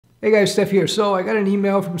Hey guys, Steph here. So I got an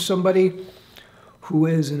email from somebody who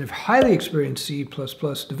is a highly experienced C++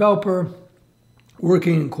 developer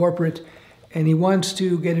working in corporate, and he wants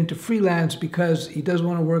to get into freelance because he doesn't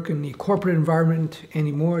want to work in the corporate environment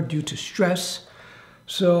anymore due to stress.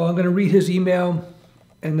 So I'm going to read his email,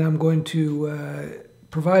 and I'm going to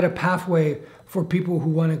provide a pathway for people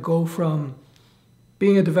who want to go from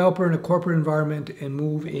being a developer in a corporate environment and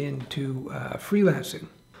move into freelancing.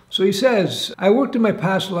 So he says, I worked in my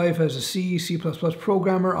past life as a C++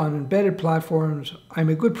 programmer on embedded platforms. I'm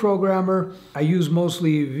a good programmer. I use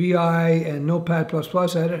mostly VI and Notepad++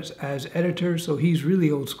 as editors, so he's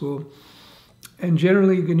really old school. And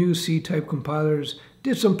generally you can use C-type compilers.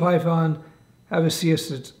 Did some Python, have a CS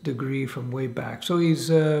degree from way back. So he's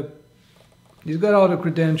got all the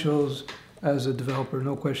credentials as a developer,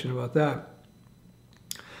 no question about that.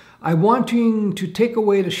 I'm wanting to take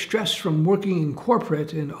away the stress from working in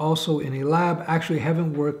corporate and also in a lab. Actually,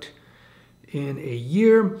 haven't worked in a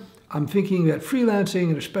year. I'm thinking that freelancing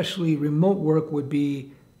and especially remote work would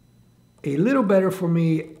be a little better for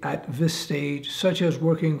me at this stage, such as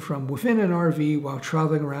working from within an RV while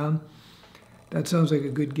traveling around. That sounds like a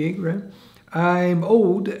good gig, right? I'm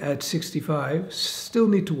old at 65, still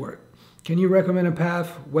need to work. Can you recommend a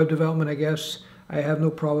path? Web development, I guess. I have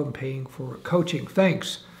no problem paying for coaching.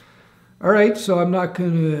 Thanks. All right, so I'm not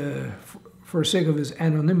going to, for the sake of his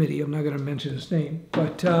anonymity, I'm not going to mention his name,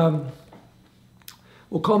 but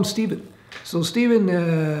we'll call him Steven. So Steven,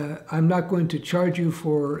 I'm not going to charge you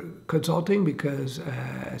for consulting because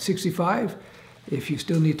at 65, if you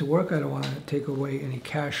still need to work, I don't want to take away any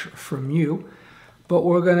cash from you. But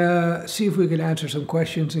we're going to see if we can answer some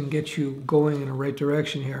questions and get you going in the right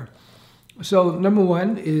direction here. So number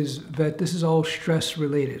one is that this is all stress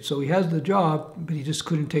related. So he has the job, but he just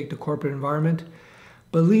couldn't take the corporate environment.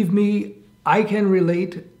 Believe me, I can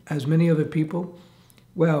relate as many other people.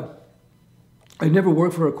 Well, I never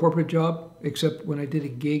worked for a corporate job, except when I did a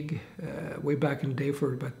gig way back in the day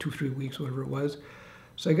for about 2-3 weeks, whatever it was.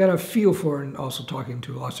 So I got a feel for it, and also talking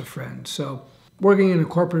to lots of friends. So working in a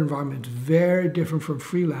corporate environment is very different from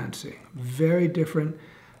freelancing, very different.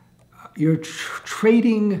 You're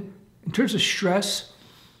trading. In terms of stress,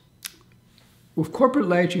 with corporate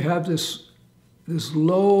life, you have this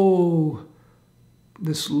low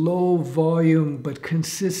volume but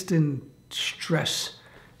consistent stress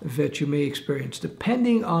that you may experience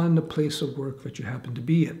depending on the place of work that you happen to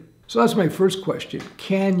be in. So that's my first question.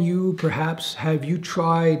 Have you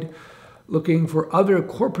tried looking for other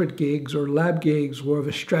corporate gigs or lab gigs where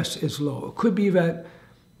the stress is low? It could be that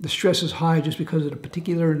the stress is high just because of the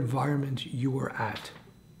particular environment you are at.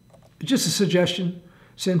 Just a suggestion,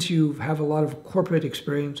 since you have a lot of corporate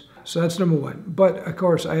experience. So that's number one. But of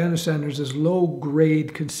course, I understand there's this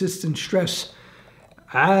low-grade, consistent stress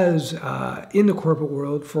as in the corporate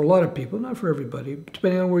world for a lot of people, not for everybody,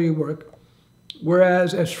 depending on where you work.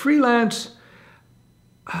 Whereas as freelance,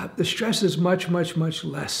 the stress is much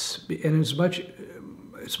less, and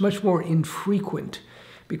it's much more infrequent,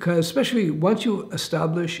 because especially once you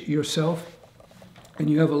establish yourself and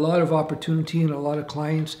you have a lot of opportunity and a lot of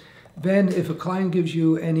clients, then if a client gives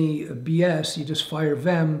you any BS, you just fire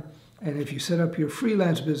them. And if you set up your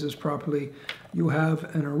freelance business properly, you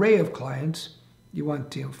have an array of clients. You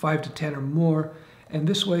want 5 to 10 or more. And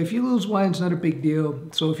this way, if you lose one, it's not a big deal.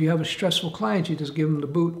 So if you have a stressful client, you just give them the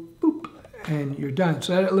boot, boop, and you're done.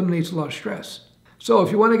 So that eliminates a lot of stress. So if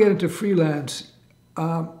you want to get into freelance,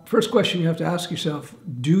 first question you have to ask yourself,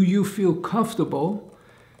 do you feel comfortable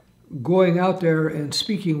going out there and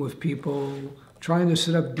speaking with people, trying to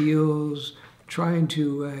set up deals, trying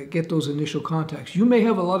to get those initial contacts? You may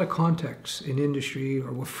have a lot of contacts in industry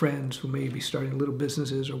or with friends who may be starting little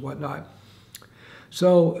businesses or whatnot.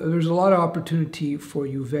 So there's a lot of opportunity for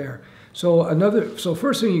you there. So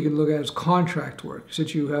first thing you can look at is contract work.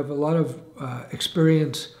 Since you have a lot of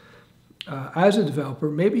experience as a developer,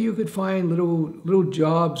 maybe you could find little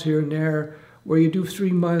jobs here and there where you do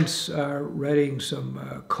 3 months writing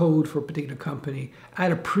some code for a particular company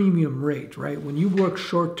at a premium rate, right? When you work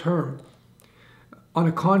short term on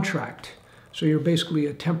a contract, so you're basically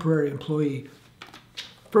a temporary employee,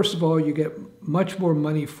 first of all, you get much more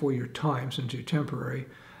money for your time since you're temporary.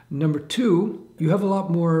 Number two, you have a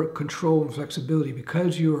lot more control and flexibility.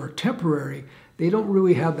 Because you are temporary, they don't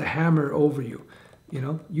really have the hammer over you.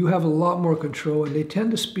 You have a lot more control, and they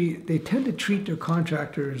tend to treat their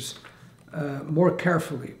contractors more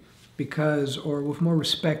carefully, or with more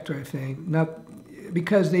respect, I think, not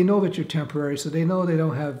because they know that you're temporary, so they know they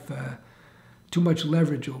don't have too much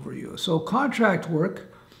leverage over you. So contract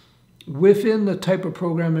work within the type of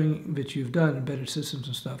programming that you've done, embedded systems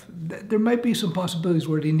and stuff, there might be some possibilities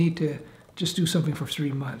where they need to just do something for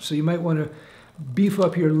 3 months. So you might want to beef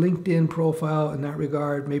up your LinkedIn profile in that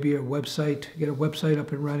regard, maybe your website, get a website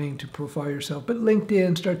up and running to profile yourself. But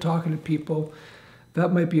LinkedIn, start talking to people.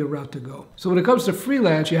 That might be a route to go. So when it comes to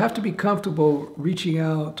freelance, you have to be comfortable reaching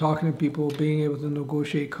out, talking to people, being able to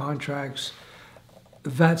negotiate contracts,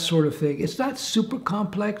 that sort of thing. It's not super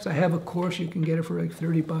complex. I have a course, you can get it for like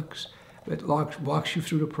 $30. It walks you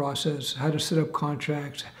through the process, how to set up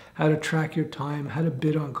contracts, how to track your time, how to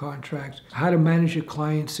bid on contracts, how to manage your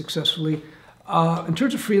clients successfully. In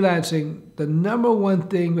terms of freelancing, the number one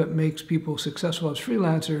thing that makes people successful as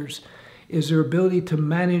freelancers is their ability to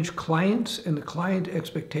manage clients and the client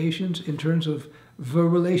expectations in terms of the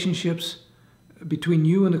relationships between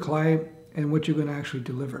you and the client and what you're going to actually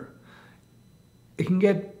deliver. It can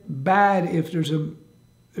get bad if there's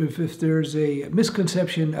a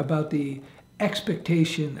misconception about the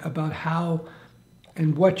expectation about how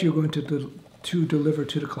and what you're going to deliver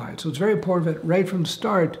to the client. So it's very important that right from the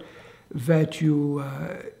start that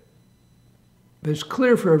it's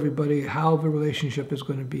clear for everybody how the relationship is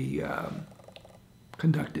going to be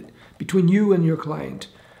conducted between you and your client.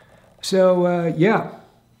 So yeah,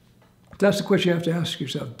 that's the question you have to ask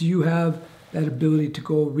yourself. Do you have that ability to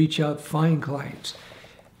go reach out, find clients?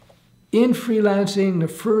 In freelancing, the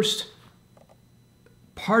first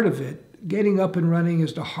part of it, getting up and running,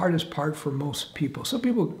 is the hardest part for most people. Some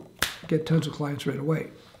people get tons of clients right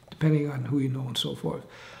away, depending on who you know and so forth.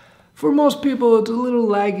 For most people, it's a little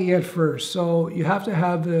laggy at first, so you have to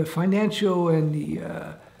have the financial and the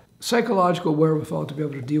psychological wherewithal to be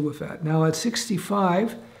able to deal with that. Now, at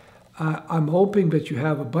 65, I'm hoping that you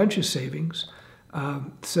have a bunch of savings,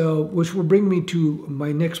 which will bring me to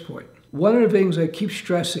my next point. One of the things I keep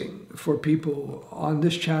stressing for people on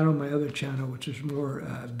this channel, my other channel, which is more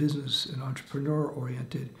business and entrepreneur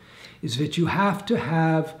oriented, is that you have to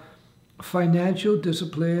have financial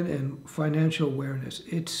discipline and financial awareness.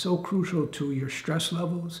 It's so crucial to your stress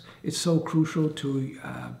levels. It's so crucial to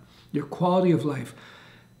your quality of life.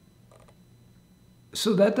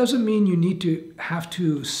 So that doesn't mean you have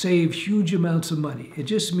to save huge amounts of money. It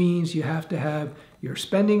just means you have to have your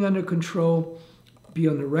spending under control, be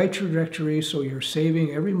on the right trajectory, so you're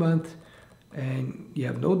saving every month and you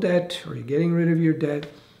have no debt, or you're getting rid of your debt.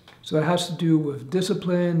 So it has to do with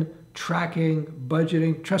discipline, tracking,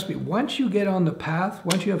 budgeting. Trust me, once you get on the path,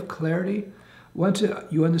 once you have clarity, once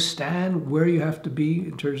you understand where you have to be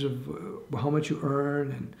in terms of how much you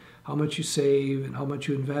earn and how much you save and how much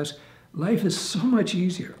you invest, life is so much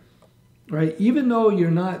easier, right? Even though you're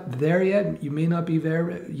not there yet, you may not be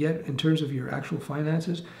there yet in terms of your actual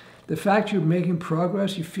finances, the fact you're making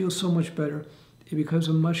progress, you feel so much better. It becomes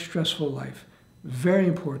a much stressful life. Very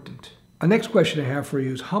important. The next question I have for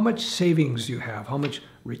you is, how much savings do you have? How much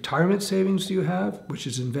retirement savings do you have, which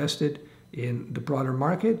is invested in the broader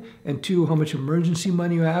market? And two, how much emergency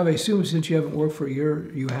money you have? I assume since you haven't worked for a year,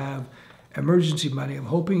 you have emergency money. I'm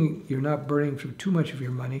hoping you're not burning through too much of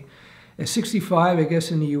your money. At 65, I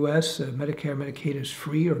guess in the US, Medicare, Medicaid is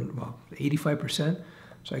free, or well, 85%.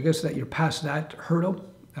 So I guess that you're past that hurdle.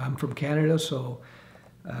 I'm from Canada, so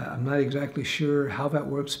I'm not exactly sure how that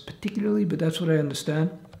works particularly, but that's what I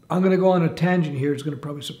understand. I'm going to go on a tangent here. It's going to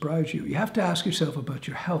probably surprise you. You have to ask yourself about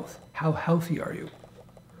your health. How healthy are you?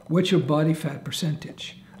 What's your body fat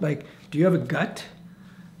percentage? Like, do you have a gut?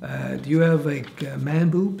 Do you have like man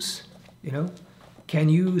boobs? You know, can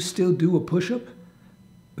you still do a push-up?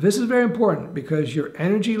 This is very important because your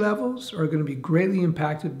energy levels are going to be greatly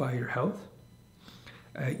impacted by your health.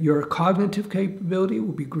 Your cognitive capability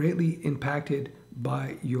will be greatly impacted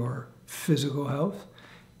by your physical health.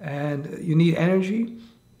 And you need energy,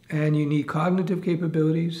 and you need cognitive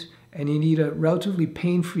capabilities, and you need a relatively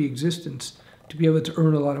pain-free existence to be able to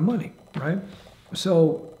earn a lot of money, right?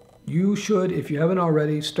 So you should, if you haven't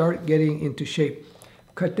already, start getting into shape.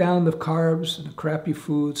 Cut down the carbs and the crappy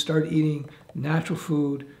food, start eating natural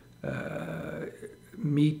food,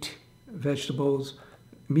 meat, vegetables.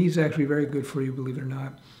 Meat is actually very good for you, believe it or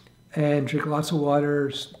not. And drink lots of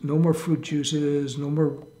water, no more fruit juices, no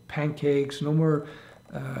more pancakes, no more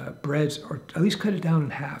breads, or at least cut it down in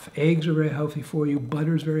half. Eggs are very healthy for you.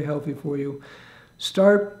 Butter is very healthy for you.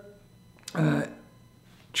 Start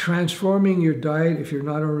transforming your diet, if you're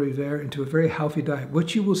not already there, into a very healthy diet.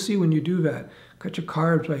 What you will see when you do that, cut your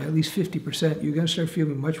carbs by at least 50%, you're going to start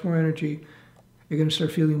feeling much more energy. You're going to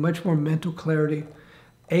start feeling much more mental clarity.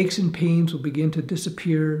 Aches and pains will begin to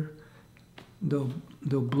disappear. They'll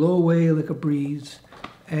blow away like a breeze.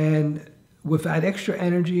 And with that extra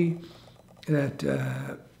energy,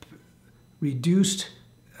 that reduced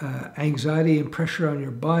anxiety and pressure on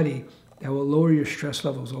your body, that will lower your stress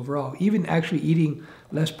levels overall. Even actually eating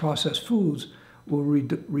less processed foods will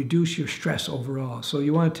reduce your stress overall. So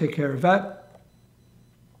you want to take care of that.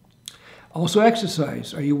 Also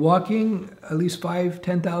exercise. Are you walking at least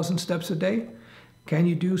 10,000 steps a day? Can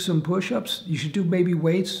you do some push-ups? You should do maybe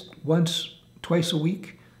weights twice a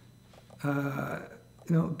week.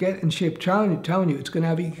 Get in shape. Telling you, it's going to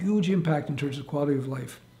have a huge impact in terms of quality of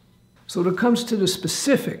life. So when it comes to the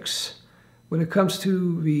specifics, when it comes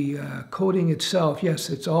to the coding itself, yes,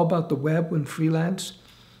 it's all about the web when freelance,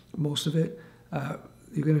 most of it.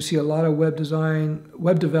 You're going to see a lot of web design,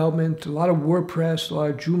 web development, a lot of WordPress, a lot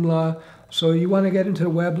of Joomla. So you want to get into the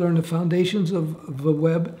web, learn the foundations of the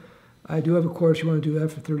web. I do have a course. You want to do that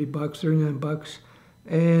for $30, $39.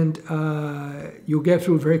 And you'll get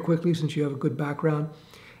through it very quickly since you have a good background.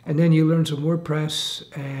 And then you learn some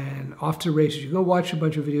WordPress and off to the races. You go watch a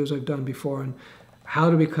bunch of videos I've done before on how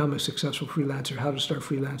to become a successful freelancer, how to start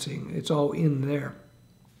freelancing. It's all in there.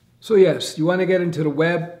 So yes, you want to get into the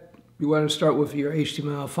web. You want to start with your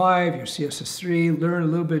HTML5, your CSS3, learn a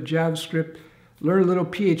little bit of JavaScript, learn a little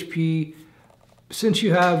PHP. Since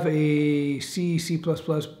you have a C++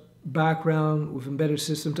 background with embedded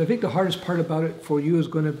systems, I think the hardest part about it for you is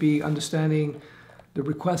going to be understanding the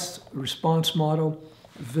request response model,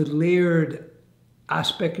 the layered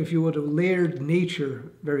aspect, if you will, the layered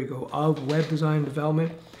nature, there you go, of web design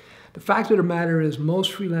development. The fact of the matter is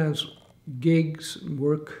most freelance gigs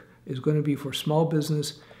work is going to be for small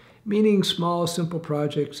business, meaning small, simple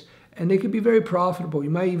projects, and they can be very profitable.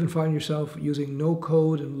 You might even find yourself using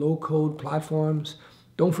no-code and low-code platforms.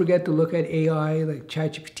 Don't forget to look at AI like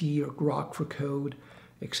ChatGPT or Grok for code,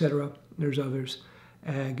 etc. There's others.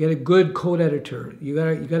 Get a good code editor. You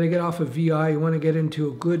gotta get off of VI. You want to get into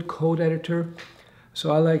a good code editor.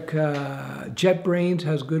 So I like JetBrains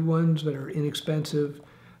has good ones that are inexpensive.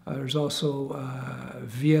 There's also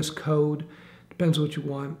VS Code. Depends what you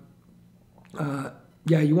want.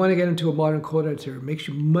 Yeah, you want to get into a modern code editor. It makes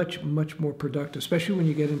you much more productive, especially when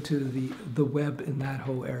you get into the web in that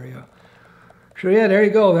whole area. So yeah, there you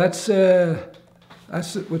go. That's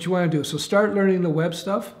what you want to do. So start learning the web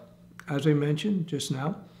stuff, as I mentioned just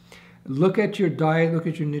now. Look at your diet, look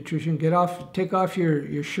at your nutrition, take off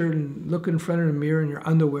your shirt and look in front of the mirror in your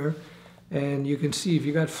underwear. And you can see if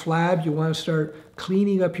you got flab, you want to start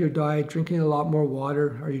cleaning up your diet, drinking a lot more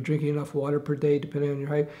water. Are you drinking enough water per day, depending on your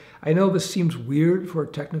height? I know this seems weird for a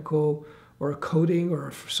technical or a coding or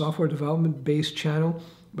a software development based channel,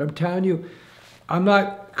 but I'm telling you, I'm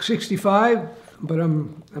not 65, but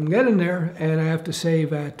I'm getting there. And I have to say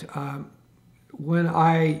that when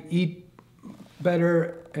I eat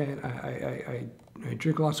better and I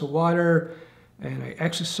drink lots of water and I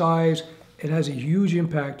exercise, it has a huge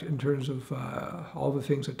impact in terms of all the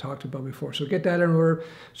things I talked about before. So get that in order.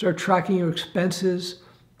 Start tracking your expenses.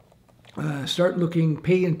 Start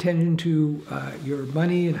paying attention to your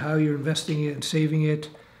money and how you're investing it and saving it,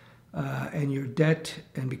 and your debt,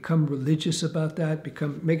 and become religious about that.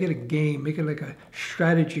 Make it a game. Make it like a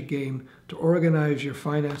strategy game to organize your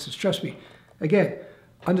finances. Trust me. Again,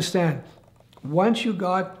 understand. Once you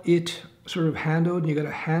got it sort of handled, and you got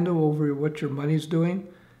a handle over what your money's doing.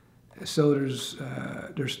 So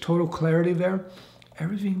there's total clarity there.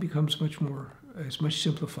 Everything becomes it's much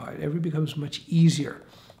simplified. Everything becomes much easier.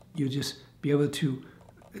 You just be able to,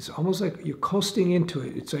 it's almost like you're coasting into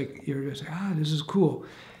it. It's like you're just, this is cool.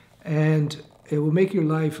 And it will make your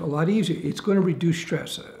life a lot easier. It's going to reduce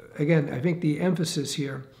stress. Again, I think the emphasis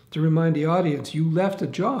here, to remind the audience, you left a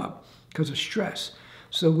job because of stress.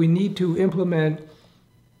 So we need to implement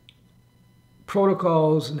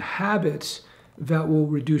protocols and habits that will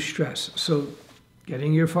reduce stress. So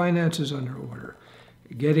getting your finances under order,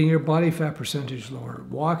 getting your body fat percentage lower,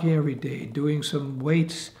 walking every day, doing some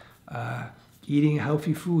weights, eating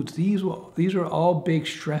healthy foods. These are all big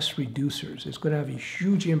stress reducers. It's going to have a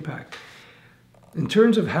huge impact. In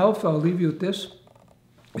terms of health, I'll leave you with this.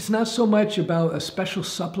 It's not so much about a special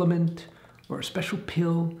supplement or a special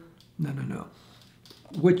pill. No.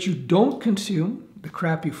 What you don't consume, the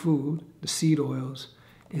crappy food, the seed oils,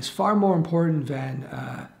 is far more important than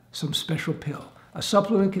some special pill. A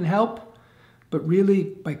supplement can help, but really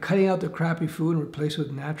by cutting out the crappy food and replace it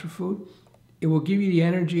with natural food, it will give you the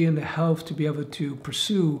energy and the health to be able to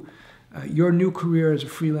pursue your new career as a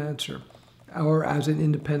freelancer or as an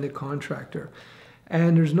independent contractor.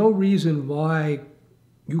 And there's no reason why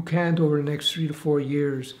you can't, over the next 3 to 4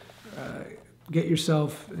 years, get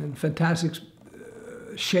yourself in fantastic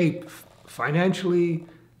shape financially,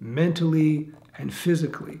 mentally, and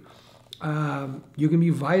physically. You can be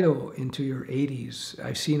vital into your 80s.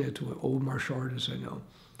 I've seen it with old martial artists I know.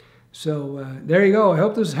 So there you go. I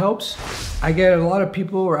hope this helps. I get a lot of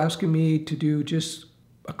people are asking me to do just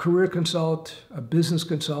a career consult, a business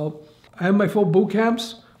consult. I have my full boot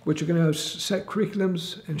camps, which are going to have set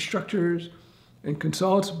curriculums and structures and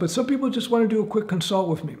consults, but some people just want to do a quick consult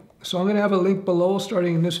with me. So I'm going to have a link below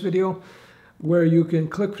starting in this video where you can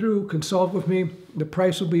click through, consult with me. The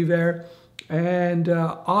price will be there. And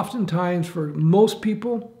oftentimes for most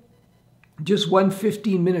people, just one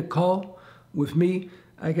 15-minute call with me,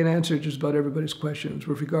 I can answer just about everybody's questions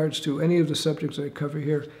with regards to any of the subjects that I cover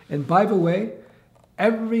here. And by the way,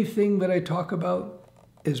 everything that I talk about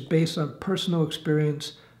is based on personal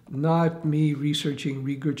experience, not me researching,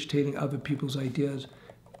 regurgitating other people's ideas.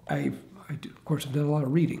 I do, of course, I've done a lot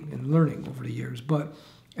of reading and learning over the years, but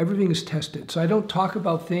everything is tested. So I don't talk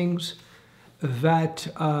about things that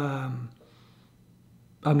I'm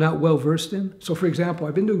not well versed in. So for example,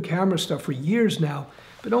 I've been doing camera stuff for years now,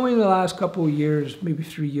 but only in the last couple of years, maybe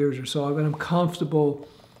 3 years or so, I'm comfortable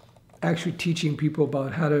actually teaching people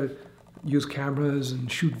about how to use cameras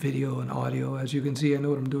and shoot video and audio. As you can see, I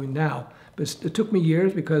know what I'm doing now. But it took me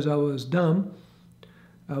years because I was dumb.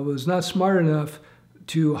 I was not smart enough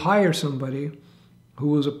to hire somebody who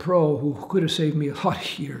was a pro who could have saved me a lot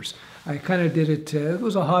of years. I kind of did it, it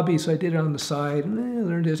was a hobby, so I did it on the side, and I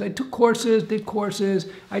learned this. I took courses, did courses,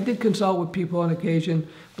 I did consult with people on occasion,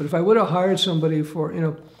 but if I would have hired somebody for,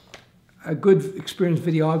 a good experienced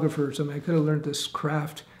videographer or something, I could have learned this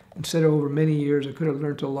craft instead of over many years. I could have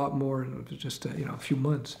learned a lot more in just, a few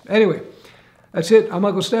months. Anyway, that's it. I'm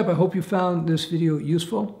Uncle Step. I hope you found this video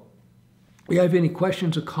useful. If you have any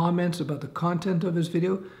questions or comments about the content of this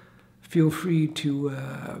video, feel free to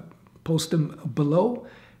post them below.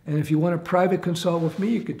 And if you want a private consult with me,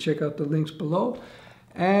 you can check out the links below.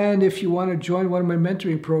 And if you want to join one of my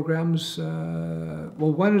mentoring programs,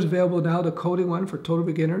 well, one is available now, the coding one for total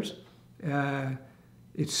beginners.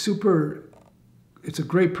 It's a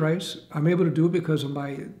great price. I'm able to do it because of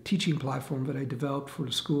my teaching platform that I developed for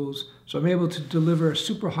the schools. So I'm able to deliver a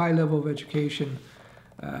super high level of education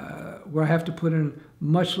where I have to put in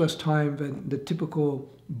much less time than the typical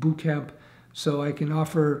boot camp. So I can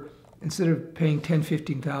offer, instead of paying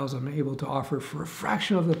 $10,000, $15,000, I'm able to offer for a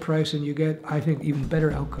fraction of the price, and you get, I think, even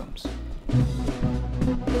better outcomes.